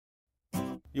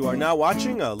You are now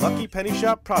watching a Lucky Penny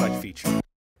Shop product feature.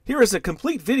 Here is a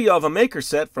complete video of a maker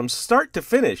set from start to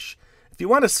finish. If you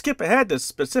want to skip ahead to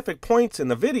specific points in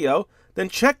the video, then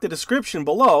check the description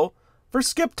below for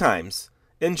skip times.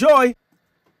 Enjoy!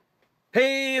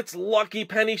 Hey, it's Lucky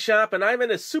Penny Shop, and I'm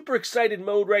in a super excited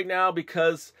mode right now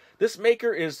because this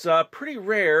maker is pretty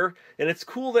rare, and it's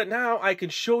cool that now I can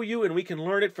show you and we can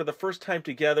learn it for the first time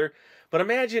together. But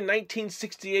imagine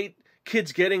 1968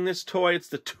 kids getting this toy. It's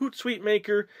the Toot Sweet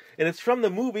maker, and it's from the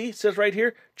movie. It says right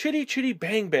here, Chitty Chitty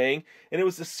Bang Bang, and it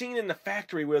was the scene in the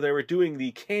factory where they were doing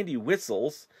the candy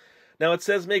whistles. Now it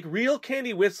says make real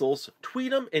candy whistles,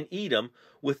 tweet them and eat them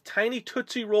with tiny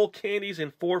Tootsie Roll candies in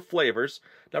 4 flavors.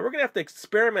 Now we're going to have to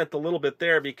experiment a little bit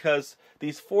there because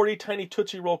these 40 tiny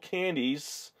Tootsie Roll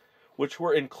candies, which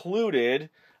were included,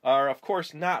 are of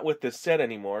course not with this set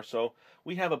anymore. So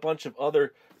we have a bunch of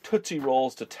other Tootsie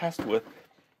Rolls to test with.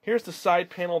 Here's the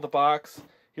side panel of the box.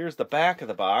 Here's the back of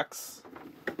the box.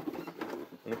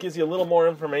 And it gives you a little more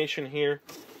information here.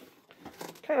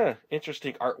 Kind of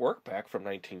interesting artwork back from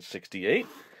 1968.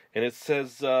 And it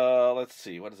says, let's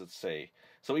see, what does it say?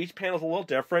 So each panel is a little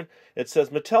different. It says,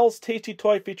 Mattel's tasty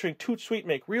toy featuring Toot Sweet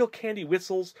make real candy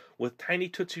whistles with tiny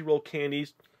Tootsie Roll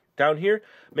candies. Down here,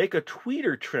 make a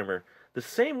tweeter trimmer. The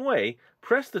same way,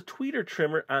 press the tweeter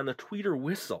trimmer on the tweeter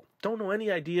whistle. Don't know any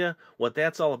idea what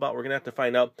that's all about. We're going to have to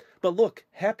find out. But look,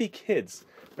 Happy Kids.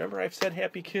 Remember I've said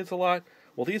Happy Kids a lot?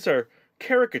 Well, these are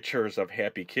caricatures of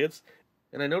Happy Kids.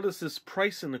 And I noticed this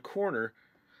price in the corner.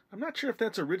 I'm not sure if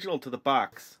that's original to the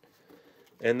box.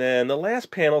 And then the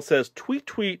last panel says, Tweet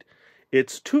Tweet,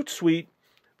 it's Toot Sweet,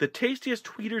 the tastiest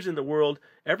tweeters in the world.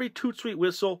 Every Toot Sweet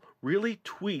whistle really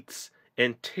tweets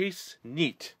and tastes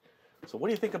neat. So what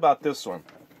do you think about this one?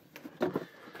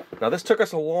 Now this took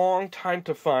us a long time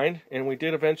to find, and we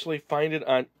did eventually find it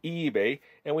on eBay.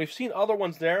 And we've seen other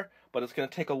ones there, but it's going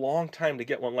to take a long time to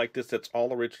get one like this that's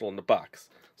all original in the box.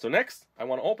 So next, I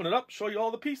want to open it up, show you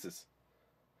all the pieces.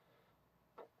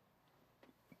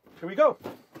 Here we go.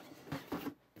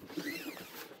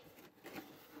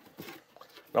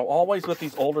 Now always with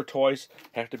these older toys,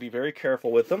 have to be very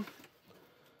careful with them.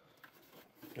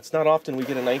 It's not often we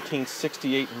get a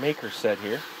 1968 maker set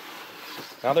here.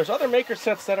 Now there's other maker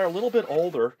sets that are a little bit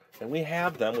older, and we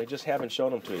have them, we just haven't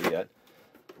shown them to you yet.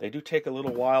 They do take a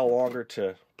little while longer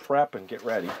to prep and get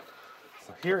ready.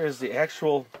 So here is the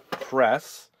actual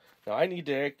press. Now I need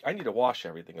to wash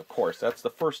everything, of course. That's the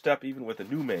first step even with a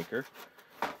new maker,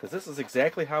 because this is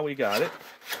exactly how we got it.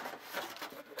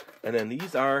 And then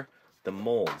these are the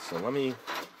molds. So let me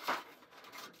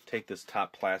take this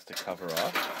top plastic cover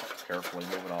off. Carefully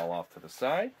move it all off to the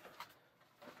side.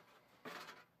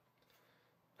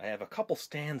 I have a couple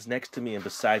stands next to me and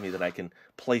beside me that I can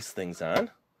place things on.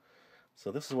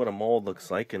 So this is what a mold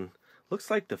looks like, and looks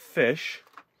like the fish.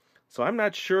 So I'm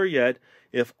not sure yet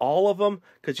if all of them,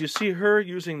 because you see her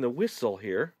using the whistle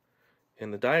here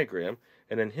in the diagram,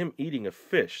 and then him eating a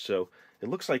fish. So it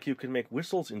looks like you can make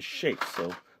whistles in shapes.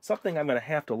 So something I'm going to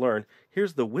have to learn.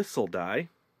 Here's the whistle die.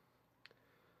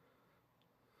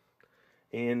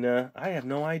 And I have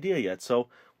no idea yet. So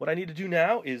what I need to do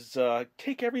now is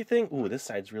take everything. Ooh, this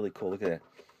side's really cool. Look at that.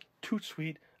 Toot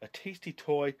Sweet, a tasty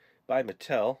toy by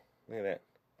Mattel. Look at that.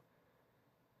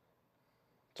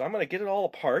 So I'm going to get it all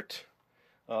apart.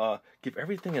 Give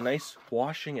everything a nice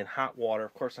washing in hot water.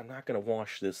 Of course, I'm not going to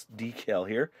wash this decal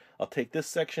here. I'll take this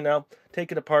section out,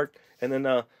 take it apart, and then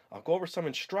I'll go over some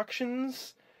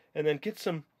instructions, and then get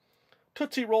some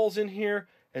Tootsie Rolls in here,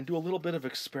 and do a little bit of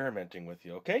experimenting with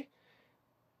you, okay?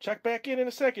 Check back in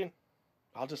a second.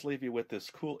 I'll just leave you with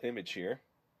this cool image here.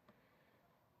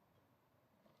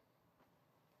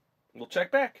 We'll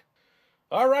check back.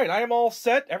 All right, I am all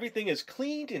set. Everything is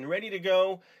cleaned and ready to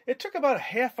go. It took about a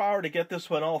half hour to get this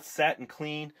one all set and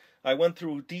clean. I went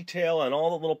through detail on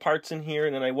all the little parts in here,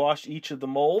 and then I washed each of the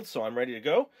molds, so I'm ready to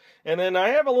go. And then I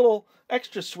have a little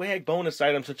extra swag bonus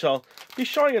items, which I'll be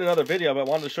showing in another video, but I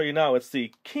wanted to show you now. It's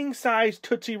the king-size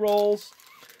Tootsie Rolls.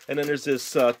 And then there's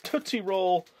this Tootsie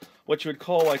Roll, what you would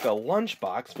call like a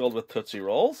lunchbox filled with Tootsie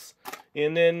Rolls.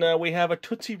 And then we have a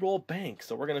Tootsie Roll bank.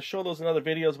 So we're going to show those in other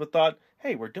videos, but thought,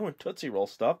 hey, we're doing Tootsie Roll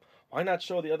stuff. Why not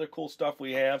show the other cool stuff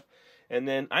we have? And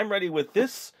then I'm ready with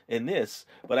this and this,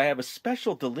 but I have a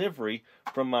special delivery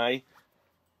from my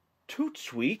Toot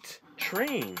Sweet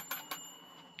train.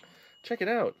 Check it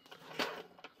out.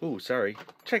 Ooh, sorry.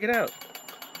 Check it out.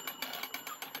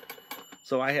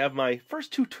 So I have my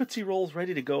first 2 Tootsie Rolls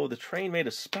ready to go. The train made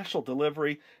a special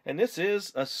delivery, and this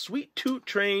is a Sweet Toot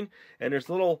train, and there's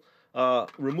little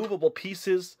removable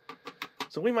pieces.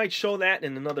 So we might show that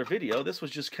in another video. This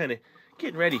was just kind of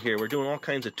getting ready here. We're doing all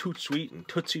kinds of Toot Sweet and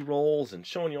Tootsie Rolls and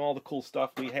showing you all the cool stuff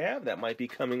we have. That might be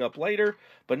coming up later.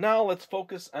 But now let's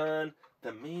focus on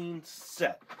the main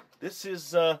set. This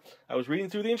is, I was reading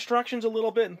through the instructions a little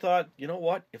bit and thought, you know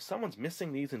what? If someone's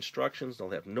missing these instructions,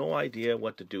 they'll have no idea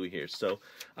what to do here. So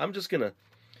I'm just going to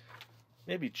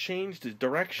maybe change the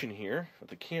direction here of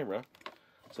the camera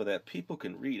so that people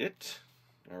can read it.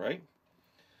 All right.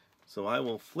 So I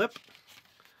will flip,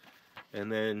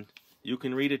 and then you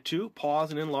can read it too.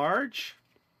 Pause and enlarge.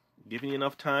 Giving you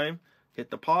enough time.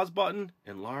 Hit the pause button,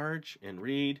 enlarge, and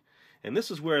read. And this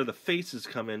is where the faces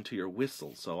come into your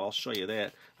whistle, so I'll show you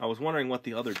that. I was wondering what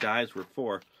the other dies were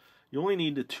for. You only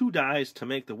need the 2 dies to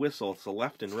make the whistle, it's the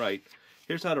left and right.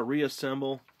 Here's how to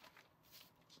reassemble.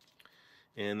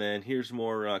 And then here's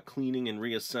more cleaning and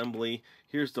reassembly.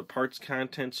 Here's the parts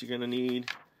contents you're going to need.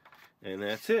 And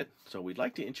that's it. So we'd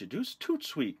like to introduce Toot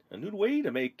Sweet, a new way to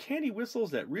make candy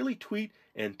whistles that really tweet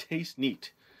and taste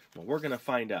neat. Well, we're going to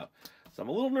find out. So I'm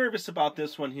a little nervous about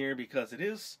this one here because it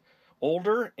is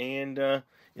older, and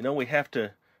you know, we have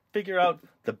to figure out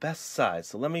the best size.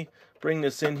 So let me bring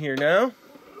this in here now.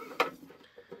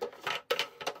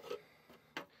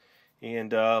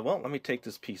 And well, let me take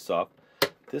this piece off.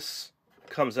 This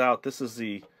comes out. This is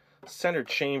the center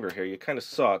chamber here. You kind of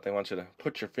saw it. They want you to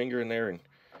put your finger in there and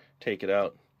take it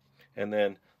out. And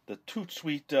then the Toot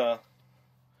Sweet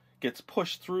gets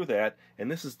pushed through that,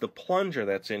 and this is the plunger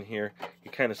that's in here.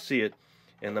 You kind of see it.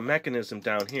 And the mechanism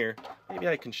down here, maybe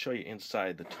I can show you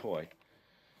inside the toy.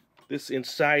 This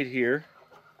inside here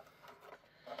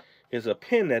is a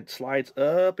pin that slides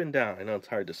up and down. I know it's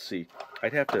hard to see.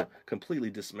 I'd have to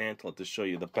completely dismantle it to show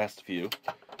you the best view.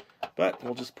 But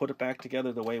we'll just put it back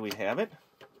together the way we have it.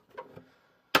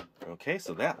 Okay,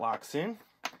 so that locks in.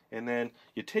 And then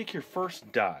you take your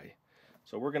first die.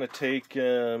 So we're going to take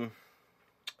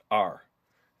R.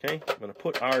 Okay, I'm going to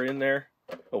put R in there.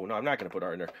 Oh, no, I'm not going to put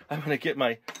R in there. I'm going to get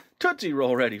my Tootsie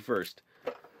Roll ready first.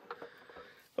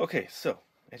 Okay, so,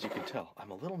 as you can tell,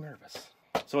 I'm a little nervous.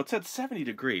 So it's at 70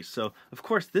 degrees, so, of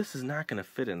course, this is not going to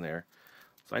fit in there.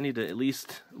 So I need to at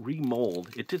least remold.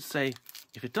 It did say,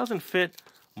 if it doesn't fit,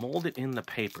 mold it in the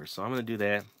paper. So I'm going to do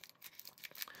that.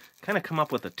 Kind of come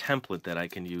up with a template that I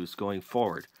can use going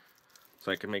forward.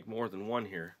 So I can make more than one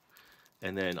here.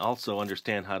 And then also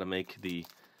understand how to make the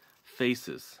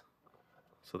faces.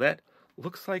 So that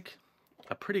looks like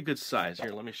a pretty good size.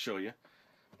 Here, let me show you.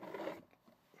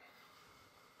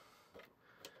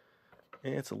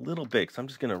 And it's a little big, so I'm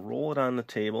just going to roll it on the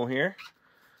table here.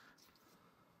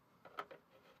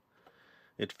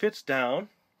 It fits down.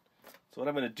 So what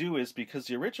I'm going to do is, because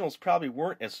the originals probably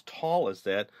weren't as tall as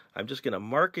that, I'm just going to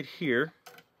mark it here.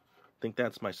 I think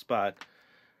that's my spot.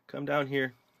 Come down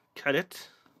here, cut it,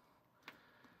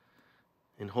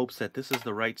 in hopes that this is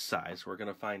the right size. We're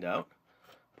going to find out.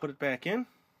 Put it back in.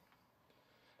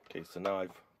 Okay, so now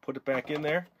I've put it back in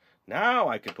there. Now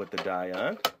I can put the die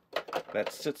on.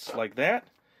 That sits like that.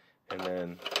 And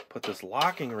then put this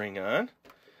locking ring on.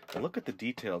 And look at the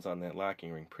details on that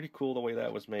locking ring. Pretty cool the way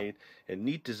that was made. And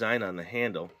neat design on the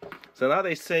handle. So now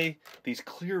they say these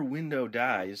clear window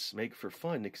dies make for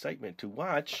fun and excitement to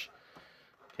watch.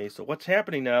 Okay, so what's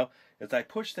happening now is I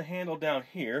push the handle down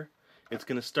here. It's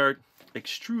going to start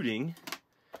extruding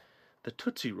the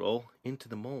Tootsie Roll into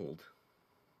the mold.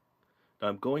 Now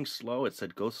I'm going slow. It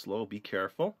said go slow, be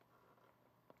careful.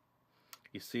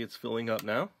 You see it's filling up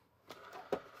now.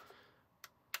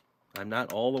 I'm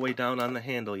not all the way down on the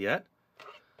handle yet.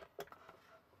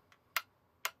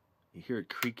 You hear it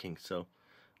creaking, so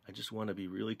I just want to be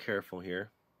really careful here.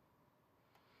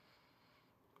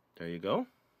 There you go.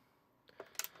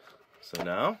 So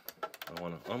now I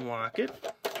want to unlock it.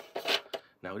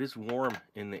 Now it is warm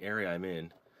in the area I'm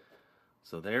in.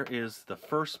 So there is the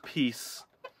first piece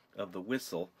of the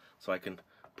whistle. So I can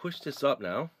push this up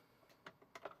now.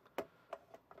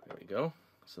 There we go.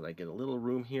 So that I get a little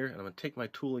room here. And I'm going to take my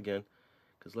tool again,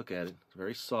 because look at it. It's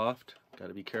very soft. Got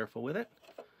to be careful with it.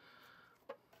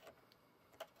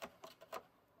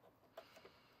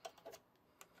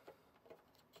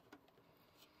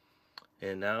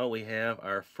 And now we have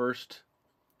our first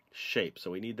shape.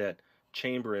 So we need that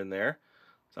chamber in there.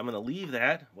 So I'm going to leave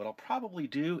that. What I'll probably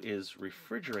do is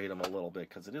refrigerate them a little bit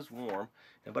because it is warm.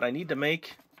 But I need to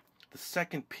make the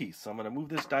second piece. So I'm going to move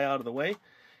this die out of the way,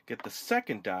 get the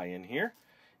second die in here,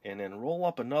 and then roll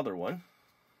up another one.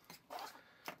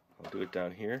 I'll do it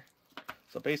down here.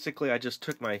 So basically I just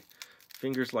took my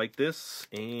fingers like this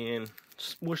and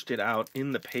smooshed it out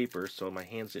in the paper so my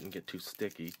hands didn't get too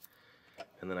sticky.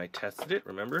 And then I tested it,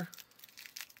 remember?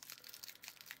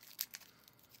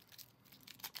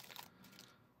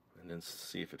 And then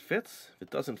see if it fits. If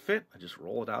it doesn't fit, I just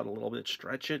roll it out a little bit,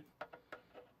 stretch it,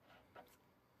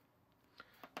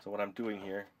 So what I'm doing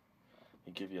here,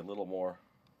 you give you a little more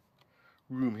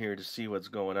room here to see what's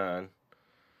going on.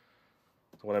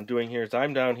 So what I'm doing here is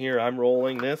I'm down here, I'm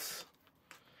rolling this,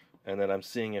 and then I'm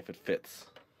seeing if it fits.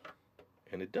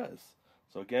 And it does.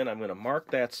 So again, I'm going to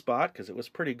mark that spot because it was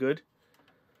pretty good.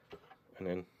 And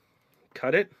then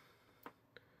cut it.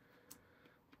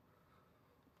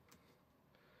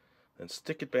 Then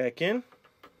stick it back in.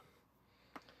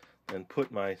 Then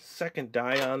put my second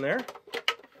die on there.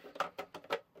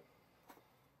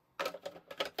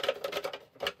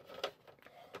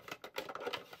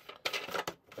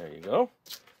 There you go.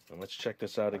 And let's check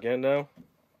this out again now,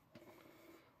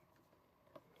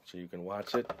 so you can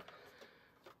watch it.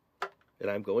 And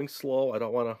I'm going slow. I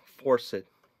don't want to force it.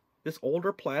 This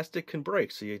older plastic can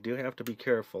break, so you do have to be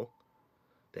careful.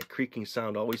 That creaking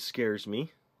sound always scares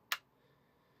me.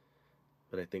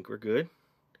 But I think we're good.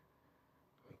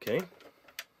 Okay.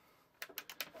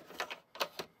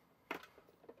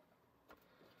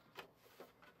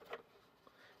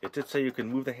 It did say you can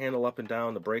move the handle up and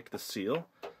down to break the seal.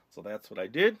 So that's what I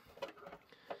did.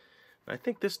 I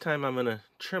think this time I'm going to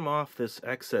trim off this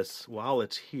excess while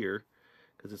it's here,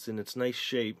 because it's in its nice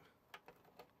shape.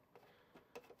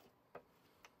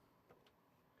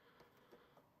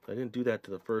 I didn't do that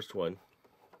to the first one.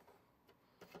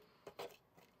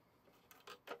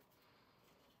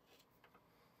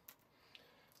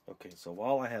 Okay, so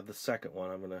while I have the second one,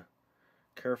 I'm going to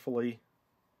carefully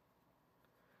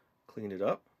clean it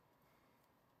up.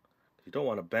 You don't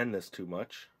want to bend this too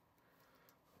much.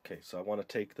 Okay, so I want to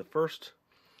take the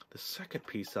second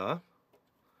piece off.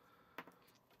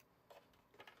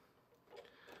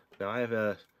 Now I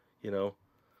have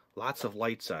lots of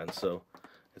lights on, so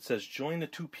it says join the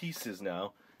two pieces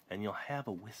now, and you'll have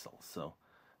a whistle. So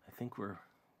I think we're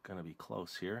going to be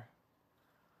close here.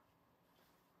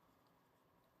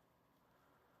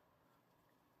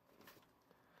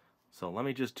 So let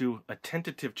me just do a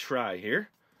tentative try here.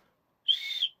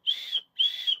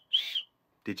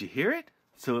 Did you hear it?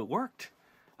 So it worked.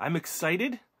 I'm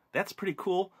excited. That's pretty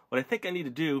cool. What I think I need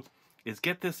to do is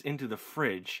get this into the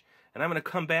fridge. And I'm going to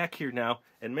come back here now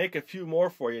and make a few more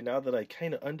for you now that I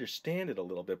kind of understand it a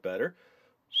little bit better.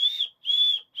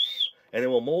 And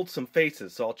then we'll mold some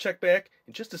faces. So I'll check back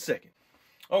in just a second.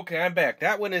 Okay, I'm back.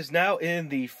 That one is now in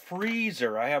the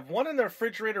freezer. I have one in the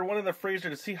refrigerator, one in the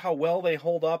freezer to see how well they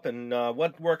hold up and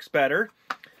what works better.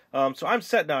 So I'm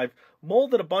set now. I've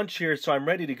molded a bunch here, so I'm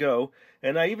ready to go.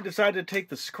 And I even decided to take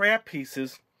the scrap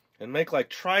pieces and make like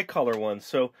tricolor ones.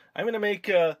 So I'm going to make,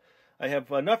 I have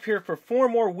enough here for 4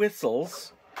 more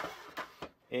whistles.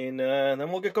 And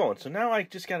then we'll get going. So now I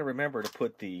just got to remember to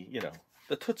put the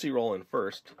Tootsie Roll in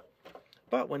first.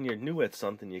 But when you're new at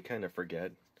something, you kind of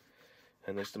forget.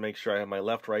 And just to make sure I have my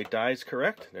left-right dies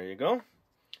correct. There you go.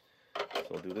 So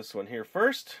we'll do this one here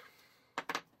first.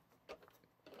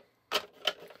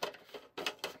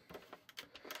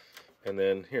 And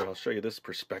then here, I'll show you this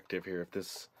perspective here, if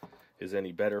this is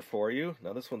any better for you.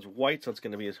 Now this one's white, so it's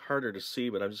going to be harder to see,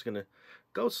 but I'm just going to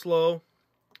go slow.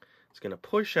 It's going to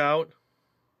push out.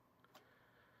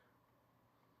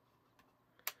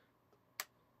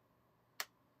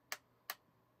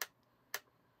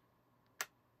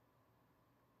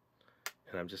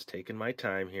 And I'm just taking my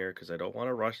time here because I don't want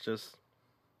to rush this.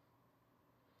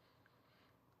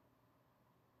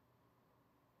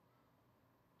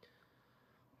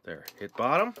 There, hit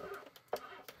bottom,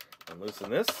 and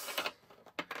loosen this.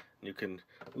 You can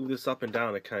move this up and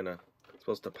down. It kind of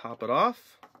supposed to pop it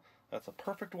off. That's a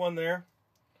perfect one there.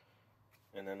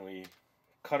 And then we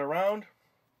cut around.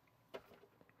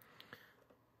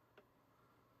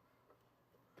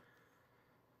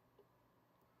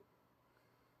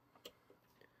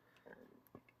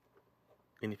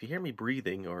 And if you hear me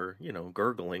breathing or,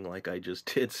 gurgling like I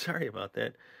just did, sorry about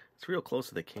that. It's real close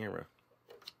to the camera.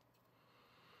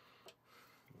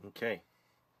 Okay,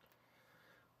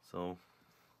 so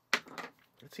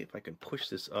let's see if I can push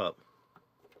this up.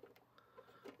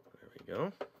 There we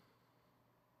go.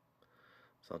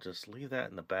 So I'll just leave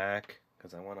that in the back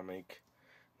because I want to make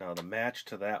now the match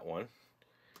to that one.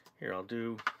 Here I'll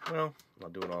do an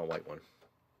all white one.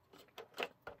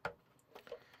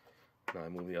 Now I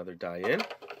move the other die in.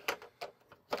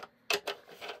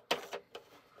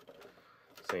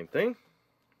 Same thing,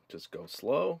 just go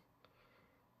slow.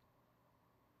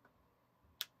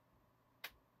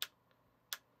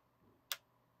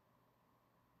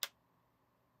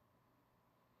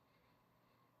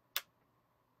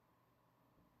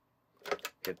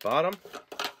 Hit bottom,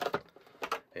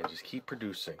 and just keep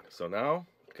producing. So now,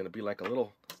 it's going to be like a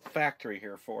little factory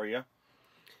here for you.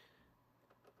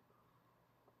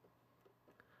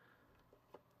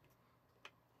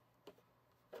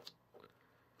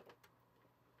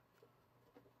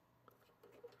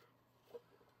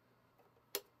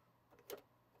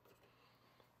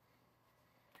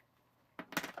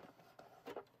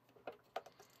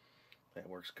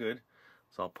 works good.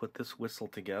 So I'll put this whistle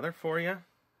together for you.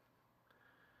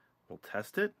 We'll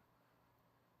test it.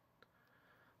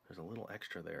 There's a little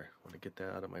extra there. I want to get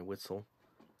that out of my whistle.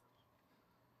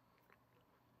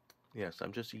 Yes,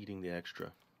 I'm just eating the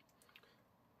extra.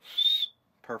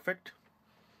 Perfect.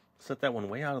 Set that one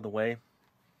way out of the way.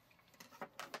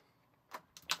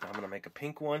 I'm gonna make a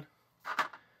pink one.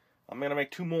 I'm gonna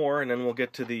make 2 more, and then we'll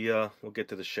get to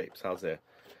the shapes. How's that?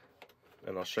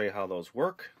 And I'll show you how those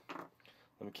work.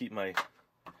 Let me keep my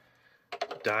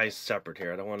dies separate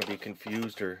here. I don't want to be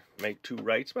confused or make 2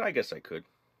 rights, but I guess I could.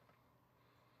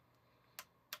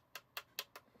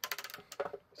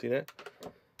 See that?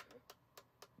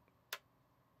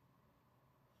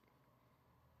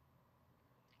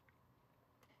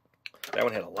 That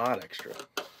one had a lot extra.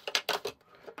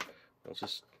 I'll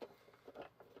just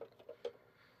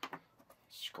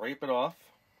scrape it off.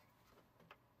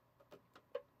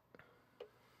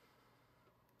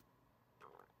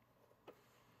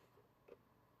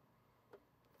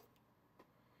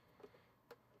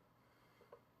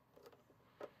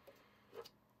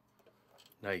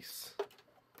 Nice.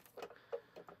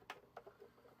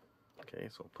 Okay,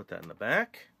 so we'll put that in the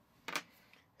back.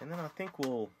 And then I think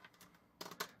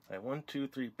I have 1, 2,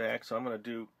 3 back, so I'm going to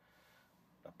do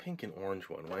a pink and orange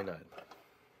one. Why not?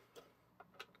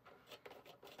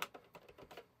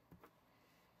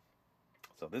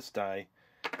 So this die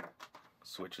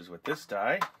switches with this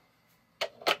die,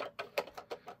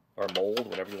 or mold,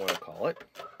 whatever you want to call it.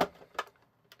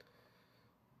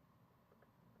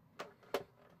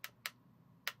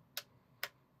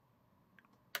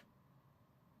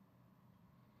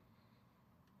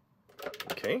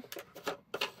 Okay.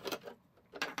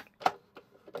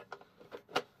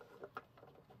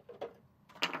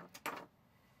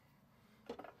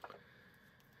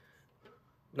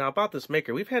 Now about this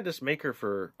maker, we've had this maker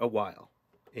for a while,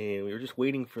 and we were just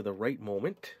waiting for the right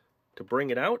moment to bring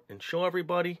it out and show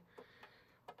everybody.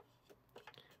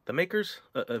 The makers,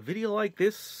 a video like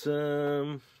this,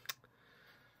 I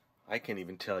can't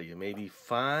even tell you, maybe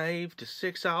 5 to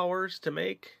 6 hours to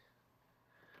make.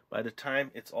 By the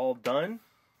time it's all done,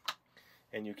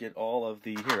 and you get all of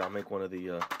the, here, I'll make one of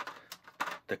the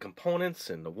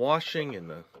components and the washing and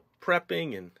the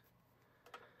prepping, and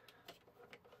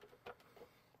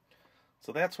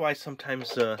so that's why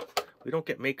sometimes we don't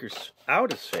get makers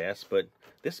out as fast, but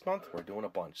this month we're doing a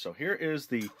bunch. So here is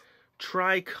the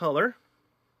tricolor.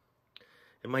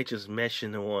 It might just mesh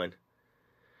into one.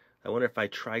 I wonder if I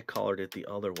tricolored it the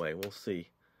other way. We'll see.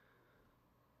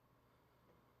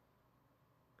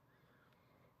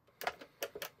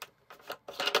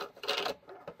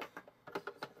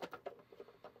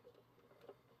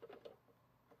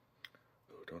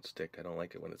 Oh, don't stick. I don't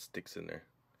like it when it sticks in there.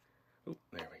 Ooh,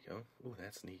 there we go. Ooh,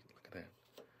 that's neat. Look at that.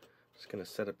 Just gonna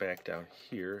set it back down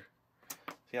here.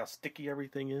 See how sticky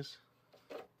everything is?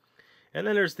 And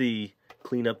then there's the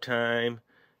cleanup time,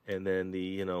 and then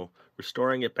the,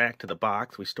 restoring it back to the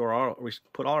box. We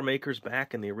put all our makers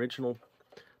back in the original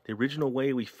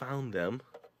way we found them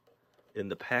in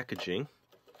the packaging.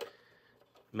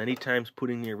 Many times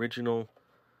putting the original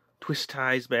twist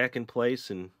ties back in place,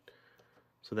 and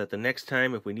so that the next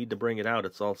time if we need to bring it out,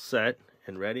 it's all set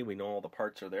and ready. We know all the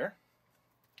parts are there.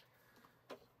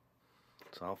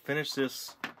 So I'll finish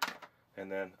this,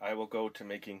 and then I will go to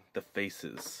making the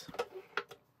faces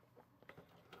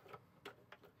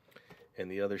and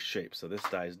the other shapes. So this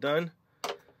die is done,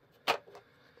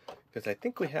 because I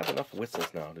think we have enough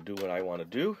whistles now to do what I want to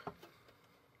do.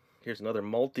 Here's another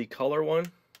multicolor one.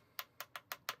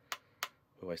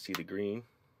 Oh, I see the green.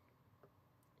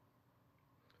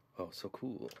 Oh, so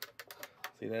cool.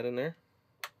 See that in there?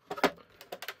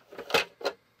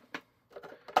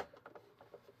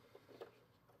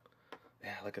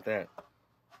 Yeah, look at that.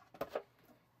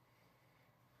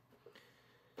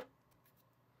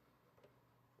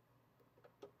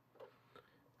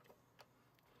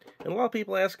 And a lot of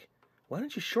people ask, why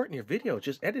don't you shorten your video?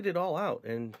 Just edit it all out.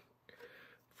 And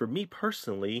for me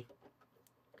personally,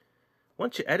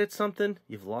 once you edit something,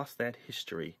 you've lost that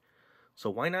history. So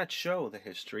why not show the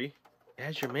history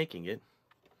as you're making it?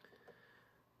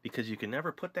 Because you can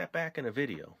never put that back in a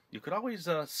video. You could always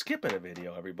skip in a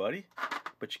video, everybody,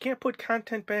 but you can't put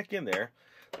content back in there.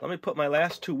 Let me put my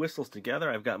last 2 whistles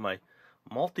together. I've got my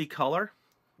multicolor,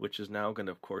 which is now going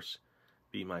to, of course,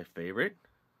 be my favorite.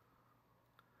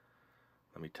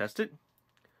 Let me test it.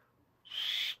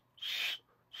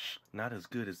 Not as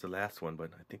good as the last one,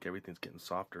 but I think everything's getting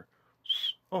softer.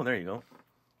 Oh, there you go.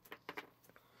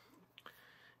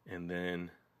 And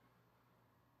then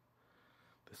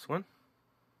this one.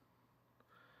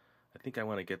 I think I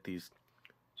want to get these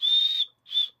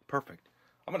perfect.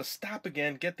 I'm going to stop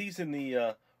again, get these in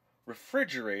the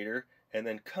refrigerator, and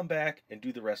then come back and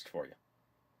do the rest for you.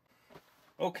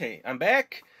 Okay, I'm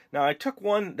back. Now I took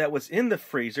one that was in the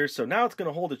freezer, so now it's going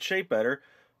to hold its shape better,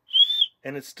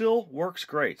 and it still works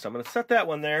great. So I'm going to set that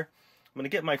one there. I'm going to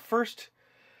get my first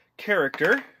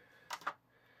character,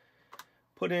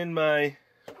 put in my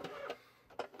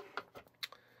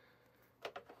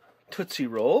Tootsie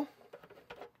Roll.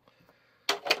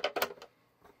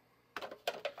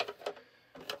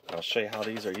 I'll show you how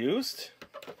these are used.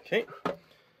 Okay,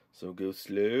 so go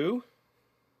slow.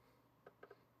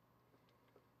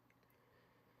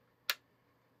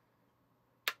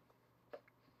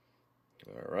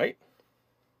 Alright.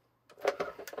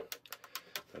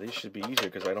 These should be easier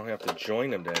because I don't have to join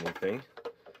them to anything.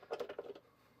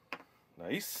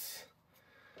 Nice.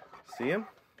 See them?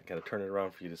 I gotta turn it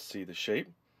around for you to see the shape.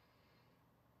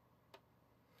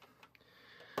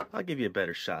 I'll give you a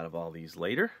better shot of all these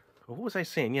later. What was I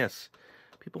saying? Yes,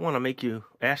 people want to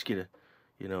ask you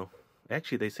to,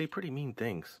 actually they say pretty mean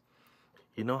things.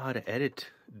 You know how to edit,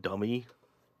 dummy?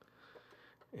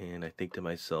 And I think to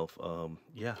myself,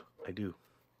 yeah, I do.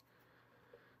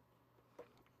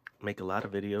 Make a lot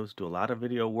of videos, do a lot of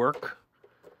video work.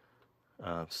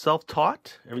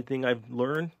 Self-taught, everything I've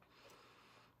learned.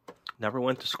 Never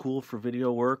went to school for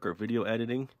video work or video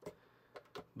editing,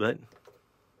 but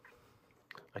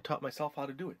I taught myself how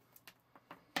to do it.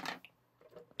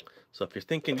 So if you're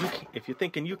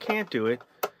thinking you can't do it,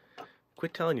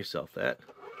 quit telling yourself that.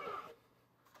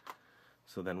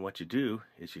 So then what you do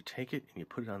is you take it and you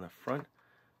put it on the front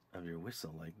of your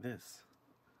whistle like this.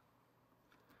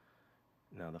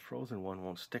 Now the frozen one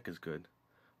won't stick as good.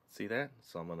 See that?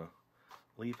 So I'm gonna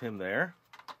leave him there.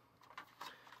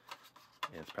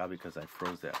 And it's probably because I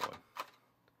froze that one.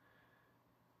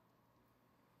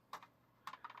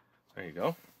 There you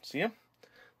go. See him?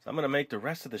 So I'm going to make the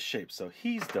rest of the shape. So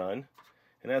he's done.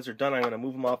 And as they're done, I'm going to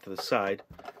move them off to the side.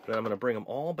 And then I'm going to bring them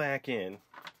all back in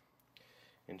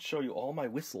and show you all my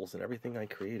whistles and everything I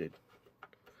created.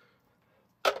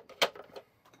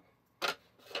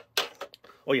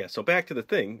 Oh yeah, so back to the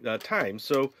thing, time.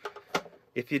 So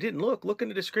if you didn't look in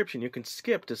the description. You can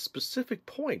skip to specific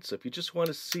points. If you just want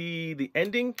to see the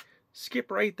ending, skip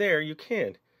right there, you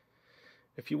can.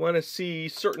 If you want to see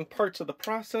certain parts of the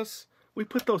process, we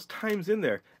put those times in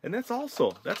there. And that's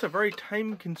a very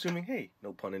time-consuming, hey,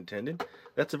 no pun intended,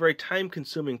 that's a very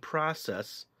time-consuming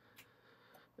process.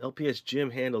 LPS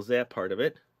Jim handles that part of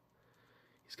it.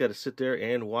 He's got to sit there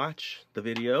and watch the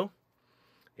video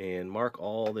and mark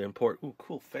all the important, ooh,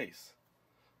 cool face,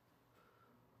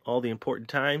 all the important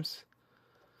times.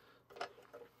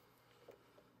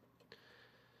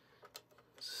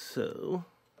 So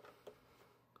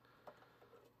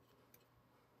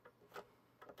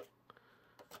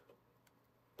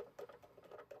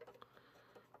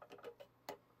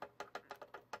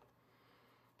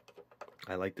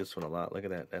I like this one a lot. Look at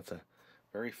that. That's a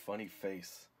very funny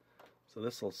face. So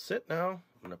this will sit now.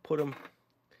 I'm going to put them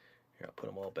here. I'll put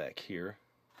them all back here.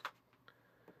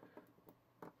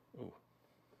 Ooh.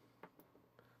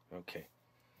 Okay.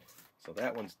 So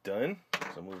that one's done.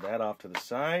 So move that off to the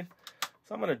side.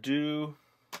 So I'm going to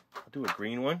I'll do a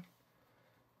green one.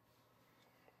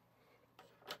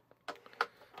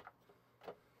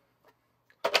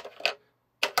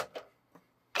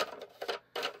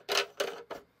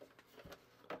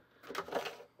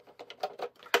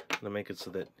 I'm going to make it so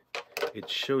that it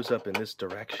shows up in this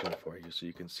direction for you, so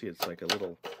you can see it's like a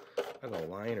little, I don't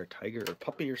know, lion or tiger or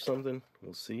puppy or something.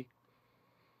 We'll see.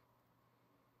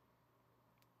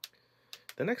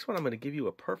 The next one, I'm going to give you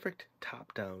a perfect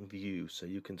top-down view so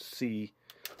you can see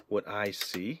what I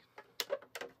see.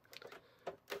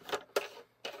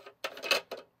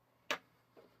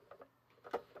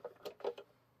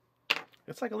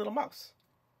 It's like a little mouse.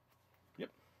 Yep.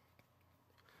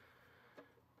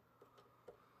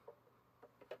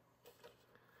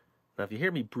 Now, if you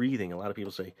hear me breathing, a lot of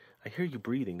people say, I hear you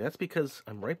breathing. That's because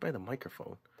I'm right by the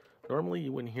microphone. Normally,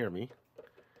 you wouldn't hear me.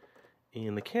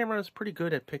 And the camera is pretty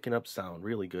good at picking up sound,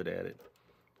 really good at it.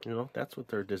 You know, that's what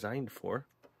they're designed for.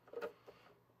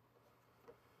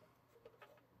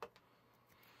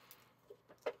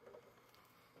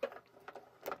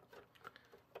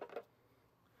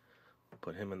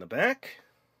 Put him in the back.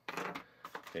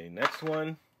 Okay, next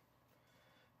one.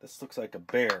 This looks like a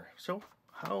bear. So,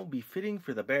 how befitting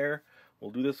for the bear.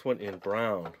 We'll do this one in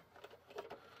brown.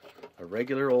 A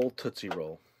regular old Tootsie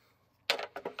Roll.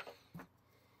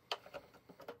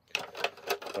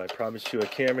 I promised you a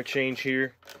camera change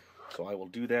here, so I will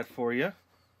do that for you.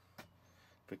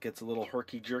 If it gets a little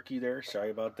herky-jerky there,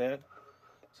 sorry about that.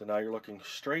 So now you're looking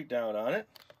straight down on it.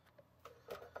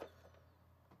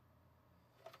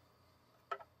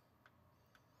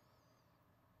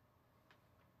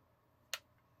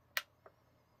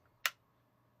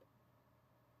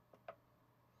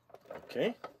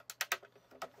 Okay.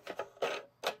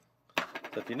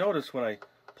 So if you notice when I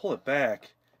pull it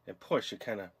back and push, it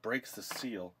kind of breaks the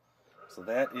seal. So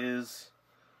that is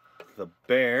the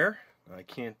bear. I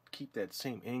can't keep that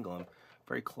same angle. I'm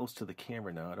very close to the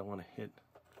camera now. I don't want to hit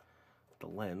the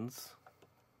lens.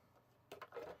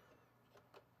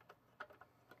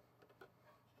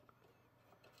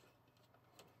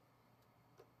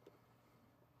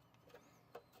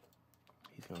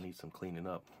 He's going to need some cleaning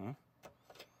up.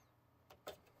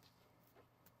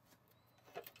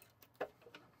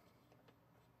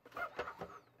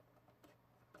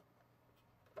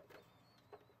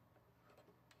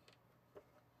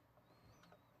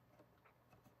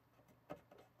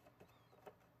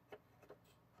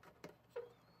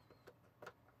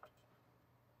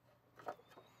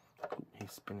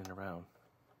 He's spinning around.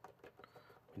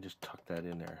 And just tuck that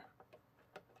in there.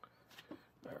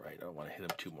 Alright, I don't want to hit him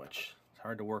too much. It's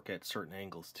hard to work at certain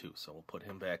angles too, so we'll put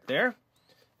him back there.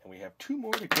 And we have 2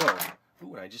 more to go.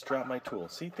 Ooh, and I just dropped my tool.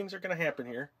 See, things are going to happen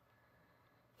here.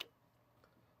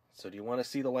 So do you want to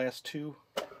see the last 2?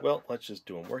 Well, let's just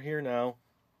do them. We're here now.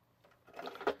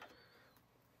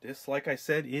 This, like I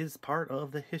said, is part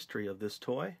of the history of this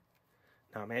toy.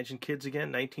 Now imagine kids again,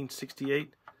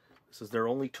 1968. This is their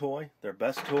only toy, their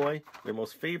best toy, their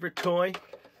most favorite toy.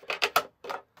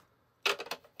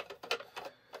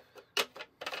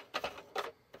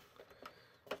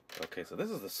 Okay, so this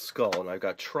is the skull, and I've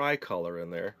got tricolor in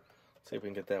there. Let's see if we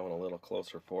can get that one a little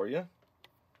closer for you.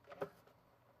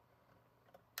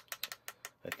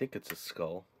 I think it's a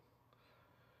skull.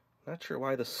 Not sure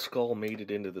why the skull made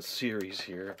it into the series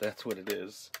here, if that's what it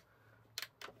is.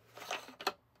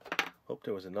 Hope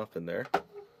there was enough in there.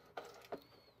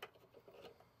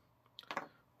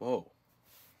 Whoa.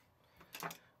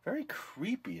 Very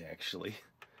creepy, actually.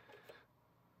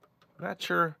 Not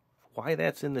sure why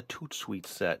that's in the Toot Sweet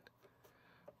set.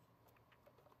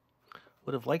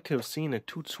 Would have liked to have seen a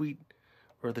Toot Sweet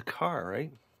or the car,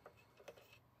 right?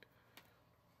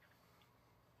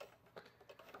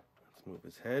 Let's move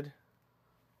his head.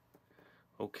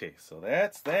 Okay, so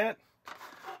that's that.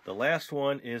 The last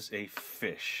one is a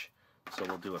fish. So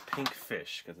we'll do a pink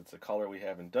fish because it's a color we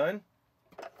haven't done.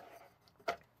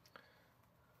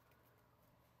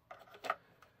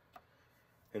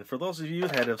 And for those of you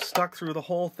that have stuck through the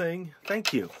whole thing,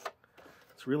 thank you.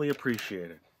 It's really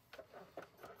appreciated.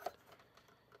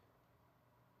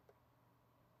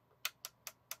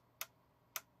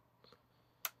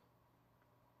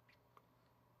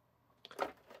 I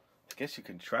guess you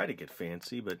can try to get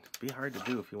fancy, but it'd be hard to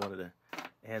do if you wanted to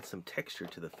add some texture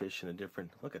to the fish in a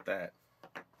different... Look at that.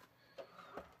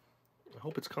 I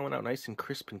hope it's coming out nice and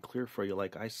crisp and clear for you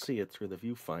like I see it through the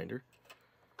viewfinder.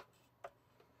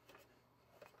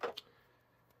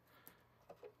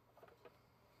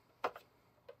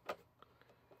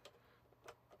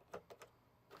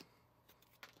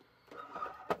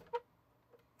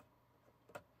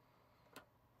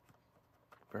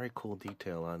 Very cool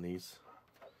detail on these.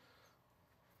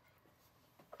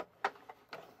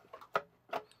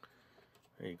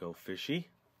 There you go, fishy.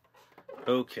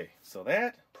 Okay, so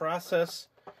that process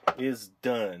is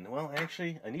done. Well,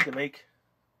 actually, I need to make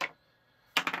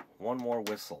one more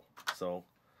whistle. So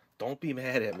don't be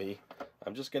mad at me.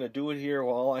 I'm just going to do it here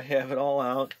while I have it all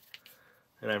out.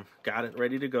 And I've got it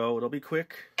ready to go. It'll be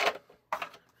quick.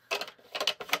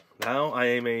 Now I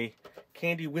am a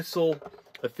candy whistle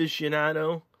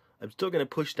aficionado. I'm still going to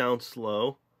push down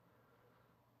slow.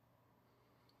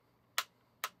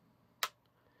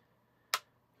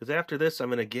 Because after this, I'm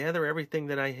going to gather everything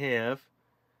that I have,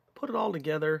 put it all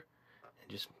together,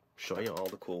 and just show you all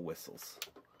the cool whistles.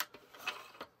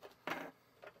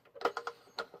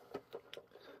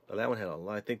 Now that one had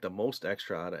I think the most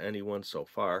extra out of any one so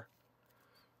far.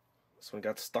 This one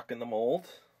got stuck in the mold.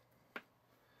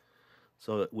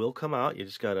 So it will come out. You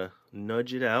just got to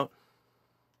nudge it out.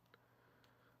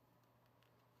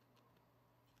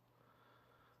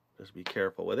 Just be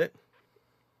careful with it.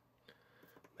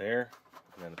 There.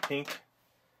 And then the pink.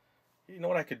 You know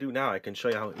what I could do now? I can show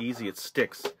you how easy it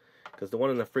sticks. Because the one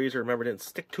in the freezer, remember, didn't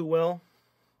stick too well.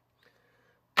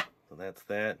 So that's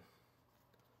that.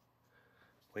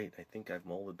 Wait, I think I've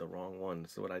molded the wrong one.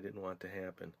 This is what I didn't want to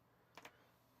happen.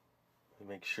 Let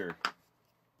me make sure.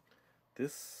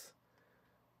 This...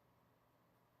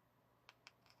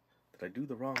 Did I do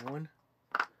the wrong one?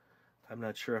 I'm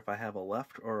not sure if I have a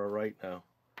left or a right now.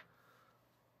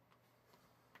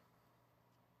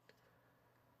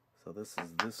 So this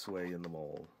is this way in the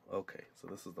mold. Okay, so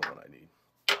this is the one I need.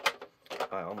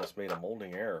 I almost made a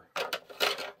molding error.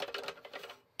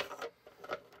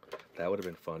 That would have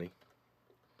been funny.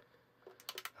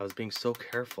 I was being so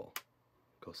careful.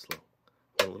 Go slow.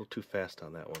 A little too fast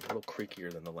on that one. A little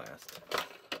creakier than the last.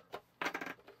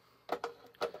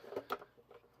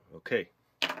 Okay.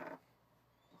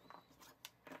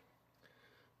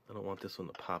 I don't want this one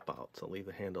to pop out, so leave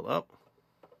the handle up.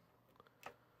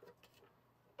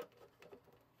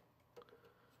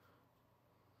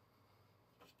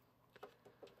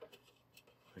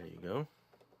 There you go.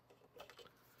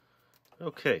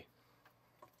 Okay.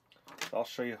 So I'll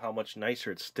show you how much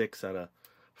nicer it sticks on a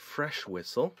fresh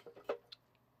whistle.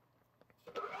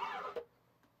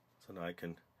 So now I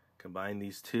can combine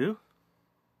these two.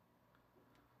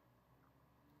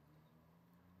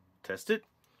 Test it.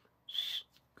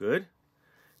 Good.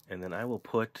 And then I will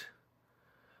put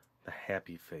the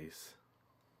happy face.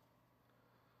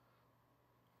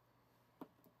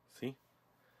 See?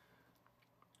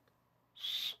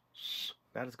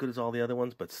 Not as good as all the other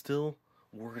ones, but still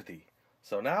worthy.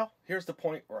 So now, here's the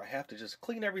point where I have to just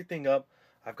clean everything up.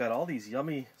 I've got all these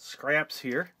yummy scraps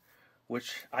here,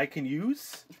 which I can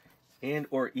use and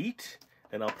or eat.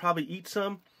 And I'll probably eat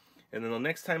some. And then the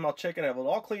next time I'll check it, I have it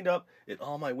all cleaned up and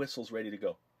all my whistles ready to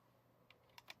go.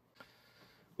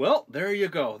 Well, there you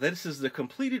go. This is the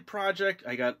completed project.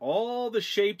 I got all the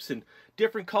shapes and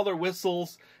different color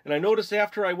whistles. And I noticed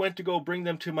after I went to go bring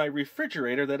them to my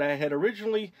refrigerator that I had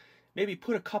originally maybe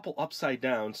put a couple upside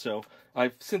down. So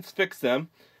I've since fixed them.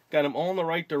 Got them all in the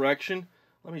right direction.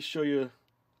 Let me show you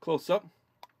close up.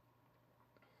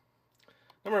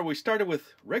 Remember, we started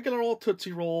with regular old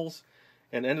Tootsie Rolls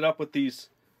and ended up with these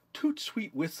Toot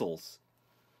Sweet whistles.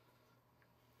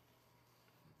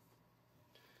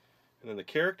 And then the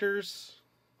characters,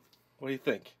 what do you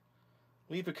think?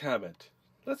 Leave a comment.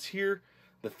 Let's hear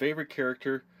the favorite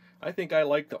character. I think I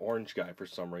like the orange guy for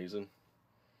some reason.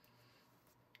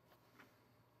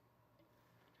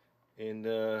 And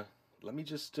let me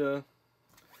just,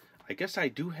 I guess I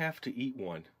do have to eat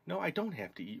one. No, I don't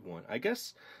have to eat one. I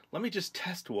guess, let me just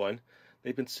test one.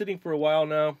 They've been sitting for a while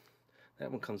now.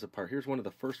 That one comes apart. Here's one of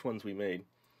the first ones we made.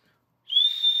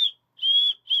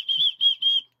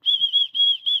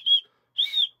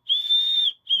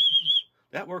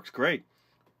 That works great.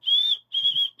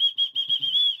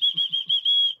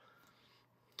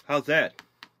 How's that?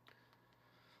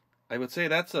 I would say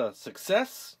that's a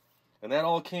success. And that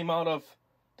all came out of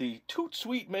the Toot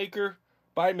Sweet maker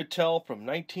by Mattel from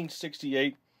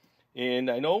 1968.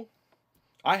 And I know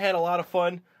I had a lot of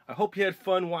fun. I hope you had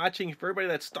fun watching. For everybody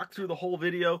that stuck through the whole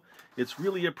video, it's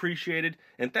really appreciated.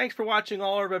 And thanks for watching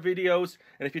all of our videos.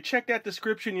 And if you check that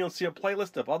description, you'll see a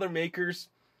playlist of other makers.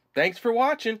 Thanks for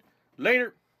watching.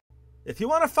 Later. If you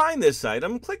want to find this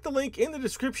item, click the link in the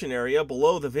description area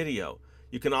below the video.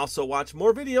 You can also watch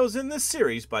more videos in this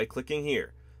series by clicking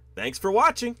here. Thanks for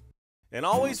watching. And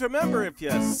always remember, if you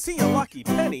see a lucky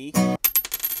penny,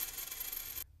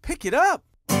 pick it up.